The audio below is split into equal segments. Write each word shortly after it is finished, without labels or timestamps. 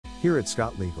Here at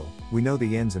Scott Legal, we know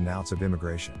the ins and outs of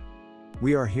immigration.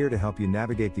 We are here to help you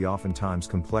navigate the oftentimes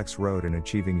complex road in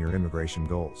achieving your immigration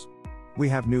goals. We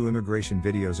have new immigration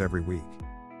videos every week.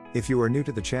 If you are new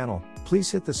to the channel, please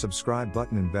hit the subscribe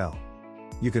button and bell.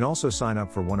 You can also sign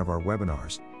up for one of our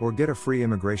webinars, or get a free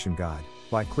immigration guide,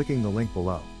 by clicking the link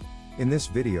below. In this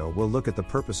video we'll look at the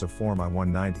purpose of Form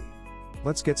I-190.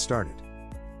 Let's get started.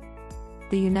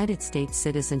 The United States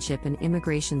Citizenship and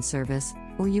Immigration Service,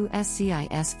 or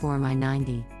USCIS Form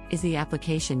I-90, is the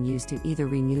application used to either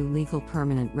renew legal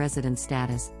permanent resident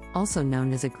status, also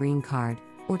known as a green card,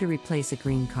 or to replace a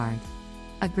green card.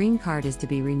 A green card is to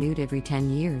be renewed every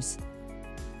 10 years.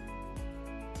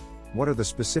 What are the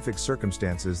specific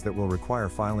circumstances that will require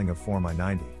filing of Form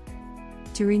I-90?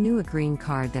 To renew a green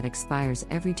card that expires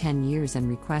every 10 years and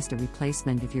request a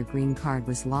replacement if your green card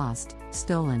was lost,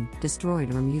 stolen,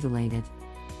 destroyed or mutilated.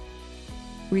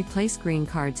 Replace green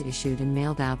cards issued and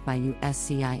mailed out by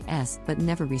USCIS but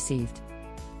never received.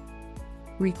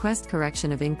 Request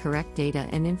correction of incorrect data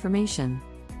and information.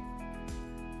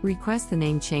 Request the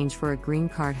name change for a green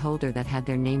card holder that had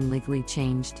their name legally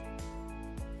changed.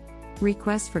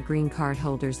 Request for green card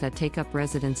holders that take up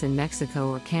residence in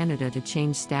Mexico or Canada to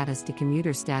change status to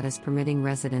commuter status, permitting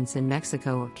residence in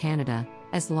Mexico or Canada,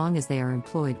 as long as they are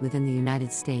employed within the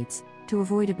United States, to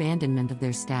avoid abandonment of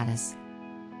their status.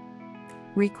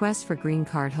 Request for green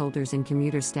card holders in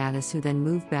commuter status who then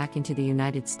move back into the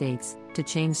United States, to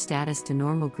change status to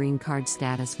normal green card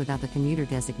status without the commuter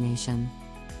designation.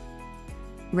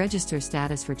 Register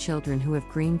status for children who have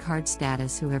green card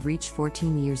status who have reached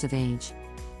 14 years of age.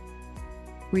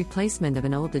 Replacement of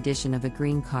an old edition of a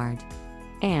green card.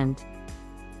 And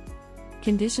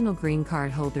conditional green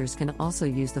card holders can also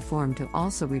use the form to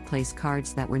also replace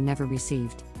cards that were never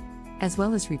received, as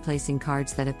well as replacing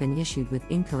cards that have been issued with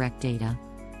incorrect data.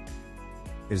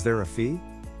 Is there a fee?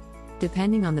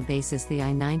 Depending on the basis the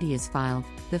I-90 is filed,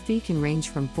 the fee can range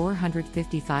from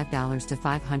 $455 to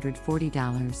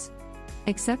 $540.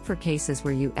 Except for cases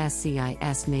where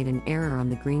USCIS made an error on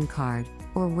the green card,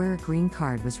 or where a green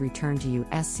card was returned to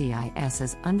USCIS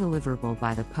as undeliverable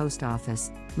by the post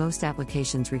office, most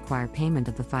applications require payment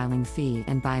of the filing fee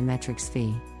and biometrics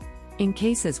fee. In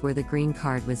cases where the green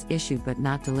card was issued but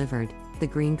not delivered, the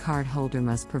green card holder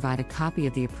must provide a copy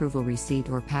of the approval receipt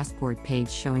or passport page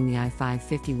showing the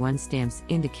I-551 stamps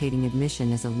indicating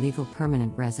admission as a legal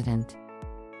permanent resident.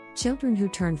 Children who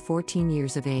turn 14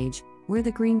 years of age, where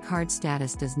the green card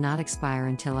status does not expire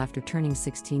until after turning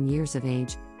 16 years of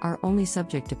age, are only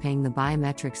subject to paying the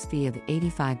biometrics fee of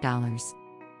 $85.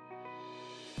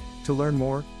 To learn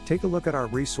more, take a look at our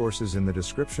resources in the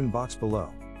description box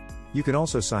below. You can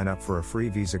also sign up for a free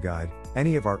visa guide,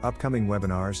 any of our upcoming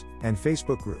webinars, and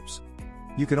Facebook groups.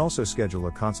 You can also schedule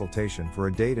a consultation for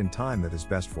a date and time that is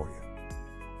best for you.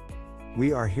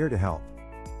 We are here to help.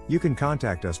 You can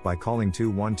contact us by calling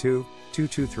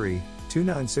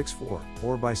 212-223-2964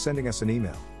 or by sending us an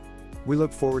email. We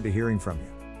look forward to hearing from you.